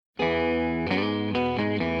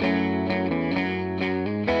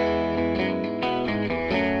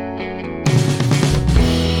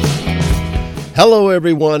Hello,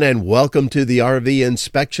 everyone, and welcome to the RV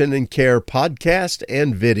Inspection and Care podcast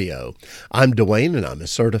and video. I'm Dwayne, and I'm a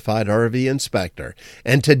certified RV inspector.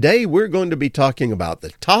 And today we're going to be talking about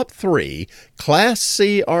the top 3 Class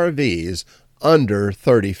C RVs under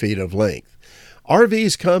 30 feet of length.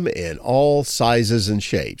 RVs come in all sizes and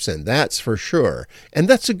shapes, and that's for sure. And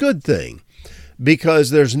that's a good thing, because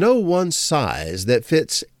there's no one size that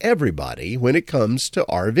fits everybody when it comes to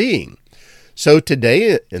RVing. So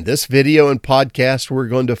today, in this video and podcast, we're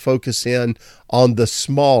going to focus in on the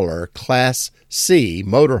smaller Class C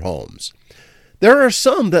motorhomes. There are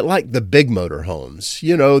some that like the big motorhomes,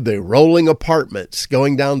 the rolling apartments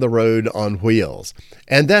going down the road on wheels,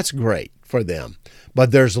 and that's great for them.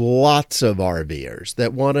 But there's lots of RVers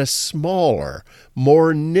that want a smaller,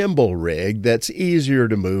 more nimble rig that's easier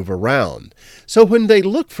to move around. So when they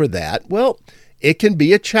look for that, it can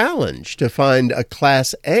be a challenge to find a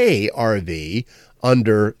Class A RV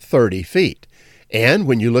under 30 feet. And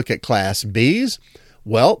when you look at Class Bs,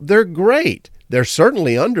 they're great. They're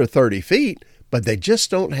certainly under 30 feet, but they just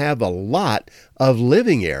don't have a lot of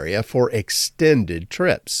living area for extended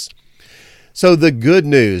trips. So the good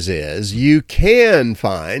news is you can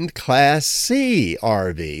find Class C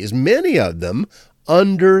RVs, many of them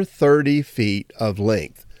under 30 feet of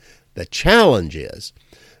length. The challenge is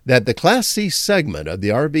that the Class C segment of the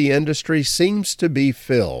RV industry seems to be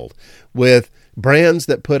filled with brands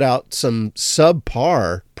that put out some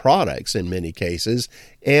subpar products in many cases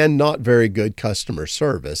and not very good customer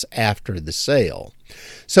service after the sale.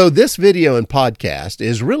 So this video and podcast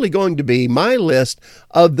is really going to be my list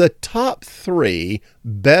of the top 3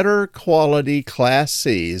 better quality Class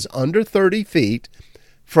Cs under 30 feet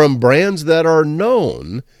from brands that are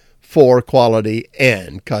known for quality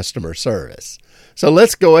and customer service. So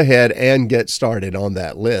let's go ahead and get started on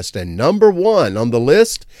that list. And number 1 on the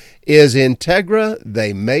list is Entegra.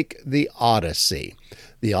 They make the Odyssey.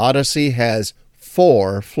 The Odyssey has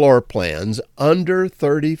 4 floor plans under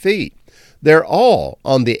 30 feet. They're all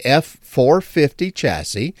on the F450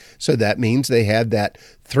 chassis, so that means they have that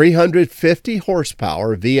 350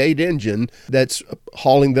 horsepower V8 engine that's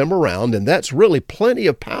hauling them around, and that's really plenty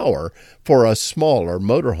of power for a smaller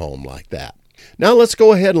motorhome like that. Now let's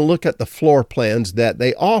go ahead and look at the floor plans that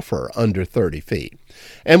they offer under 30 feet.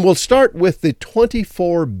 And we'll start with the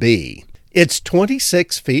 24B. It's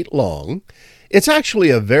 26 feet long. It's actually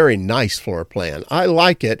a very nice floor plan. I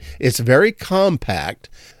like it. It's very compact.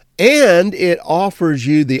 And it offers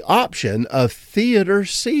you the option of theater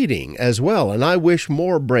seating as well. And I wish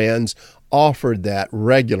more brands offered that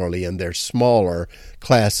regularly in their smaller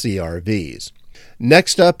Class C RVs.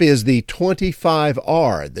 Next up is the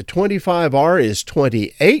 25R. The 25R is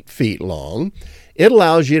 28 feet long. It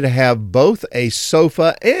allows you to have both a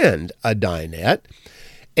sofa and a dinette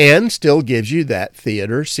and still gives you that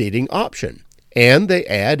theater seating option. And they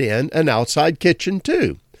add in an outside kitchen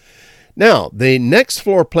too. Now, the next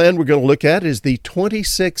floor plan we're going to look at is the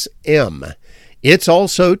 26M. It's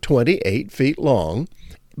also 28 feet long.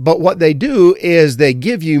 But what they do is they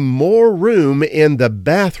give you more room in the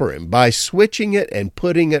bathroom by switching it and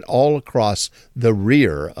putting it all across the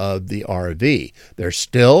rear of the RV. There's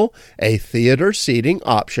still a theater seating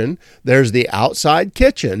option. There's the outside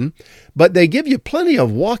kitchen, but they give you plenty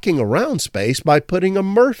of walking around space by putting a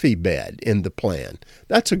Murphy bed in the plan.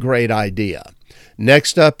 That's a great idea.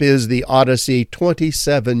 Next up is the Odyssey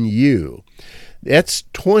 27U. It's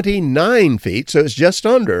 29 feet, so it's just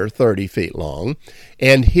under 30 feet long.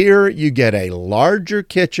 And here you get a larger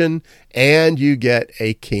kitchen and you get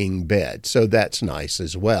a king bed. So that's nice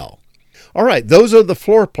as well. All right, those are the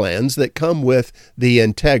floor plans that come with the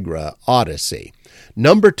Entegra Odyssey.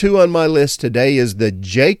 Number 2 on my list today is the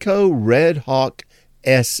Jayco Red Hawk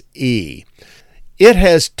SE. It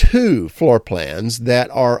has 2 floor plans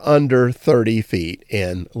that are under 30 feet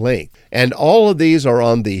in length. And all of these are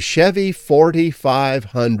on the Chevy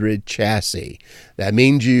 4500 chassis. That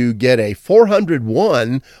means you get a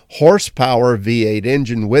 401 horsepower V8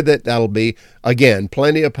 engine with it. That'll be, again,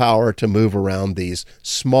 plenty of power to move around these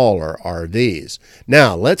smaller RVs.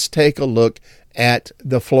 Now, let's take a look at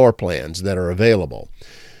the floor plans that are available.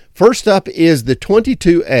 First up is the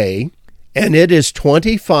 22A. And it is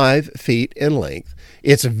 25 feet in length.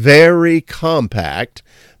 It's very compact.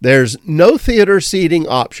 There's no theater seating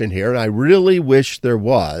option here, and I really wish there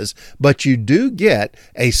was, but you do get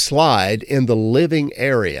a slide in the living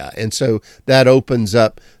area, and so that opens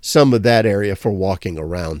up some of that area for walking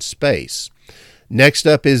around space. Next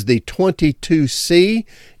up is the 22C.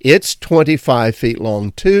 It's 25 feet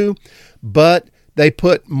long too, but they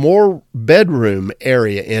put more bedroom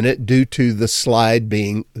area in it due to the slide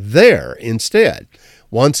being there instead.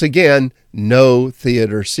 Once again, no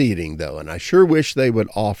theater seating, though, and I sure wish they would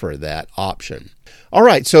offer that option. All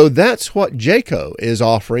right, so that's what Jayco is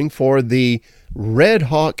offering for the Red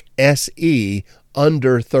Hawk SE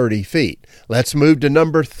under 30 feet. Let's move to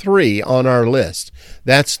number 3 on our list.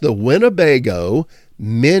 That's the Winnebago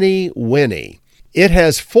Mini Winnie. It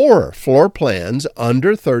has 4 floor plans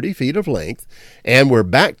under 30 feet of length, and we're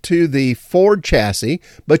back to the Ford chassis,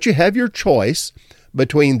 but you have your choice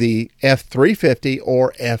between the F350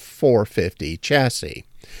 or F450 chassis.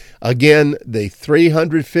 Again, the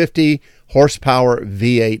 350 horsepower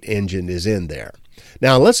V8 engine is in there.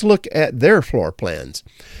 Now let's look at their floor plans.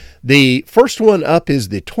 The first one up is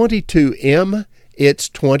the 22M. It's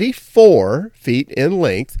 24 feet in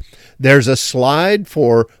length. There's a slide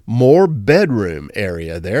for more bedroom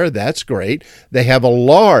area there. That's great. They have a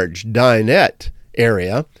large dinette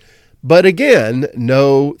area, but again,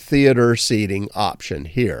 no theater seating option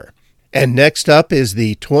here. And next up is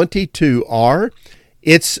the 22R.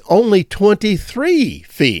 It's only 23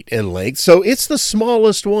 feet in length, so it's the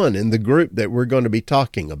smallest one in the group that we're going to be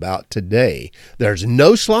talking about today. There's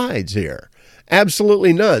no slides here.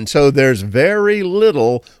 Absolutely none. So there's very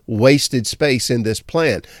little wasted space in this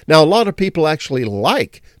plan. Now, a lot of people actually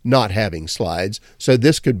like not having slides, so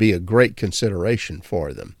this could be a great consideration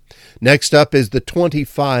for them. Next up is the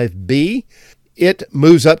 25B. It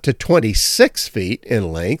moves up to 26 feet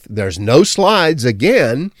in length. There's no slides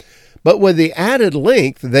again, but with the added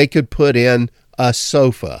length, they could put in a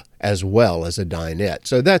sofa as well as a dinette.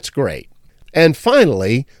 So that's great. And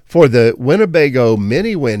finally, for the Winnebago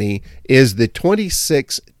Mini Winnie is the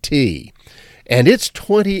 26T, and it's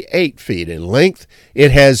 28 feet in length.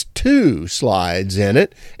 It has 2 slides in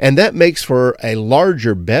it, and that makes for a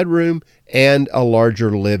larger bedroom and a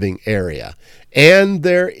larger living area. And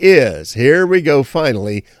there is, here we go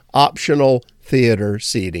finally, optional theater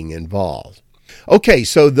seating involved. Okay,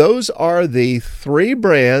 so those are the 3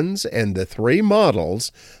 brands and the 3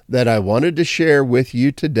 models that I wanted to share with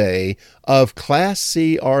you today of Class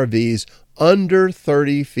C RVs under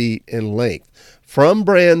 30 feet in length, from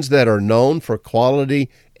brands that are known for quality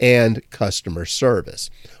and customer service.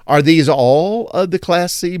 Are these all of the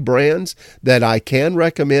Class C brands that I can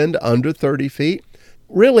recommend under 30 feet?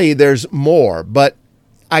 Really, there's more, but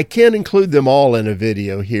I can't include them all in a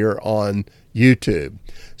video here on YouTube.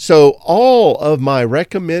 So all of my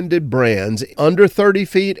recommended brands under 30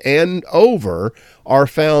 feet and over are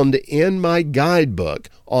found in my guidebook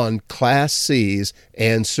on Class Cs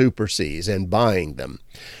and Super Cs and buying them.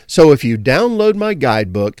 So if you download my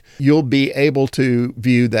guidebook, you'll be able to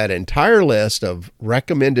view that entire list of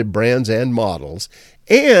recommended brands and models.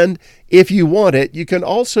 And if you want it, you can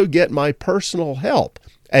also get my personal help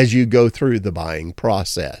as you go through the buying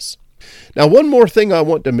process. Now, one more thing I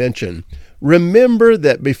want to mention. Remember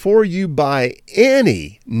that before you buy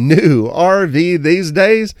any new RV these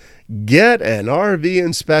days, get an RV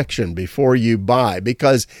inspection before you buy,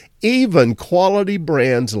 because even quality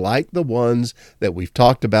brands like the ones that we've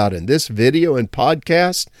talked about in this video and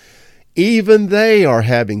podcast, even they are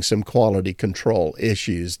having some quality control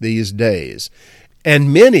issues these days.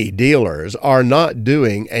 And many dealers are not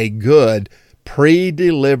doing a good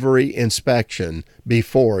pre-delivery inspection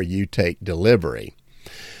before you take delivery.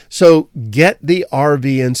 So get the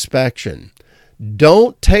RV inspection.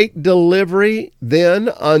 Don't take delivery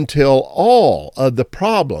then until all of the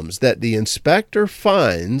problems that the inspector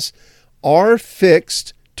finds are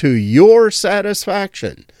fixed to your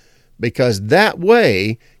satisfaction, because that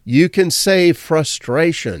way you can save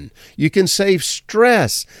frustration, you can save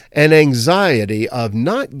stress and anxiety of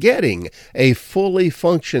not getting a fully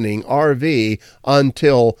functioning RV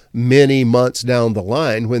until many months down the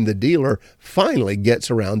line when the dealer finally gets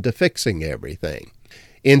around to fixing everything.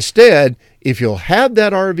 Instead, if you'll have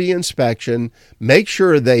that RV inspection, make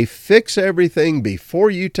sure they fix everything before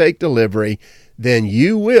you take delivery, then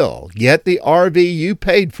you will get the RV you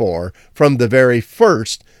paid for from the very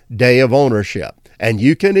first day of ownership, and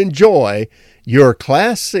you can enjoy your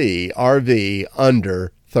Class C RV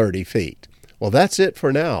under 30 feet. Well, that's it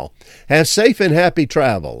for now. Have safe and happy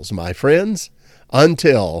travels, my friends.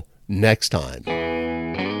 Until next time.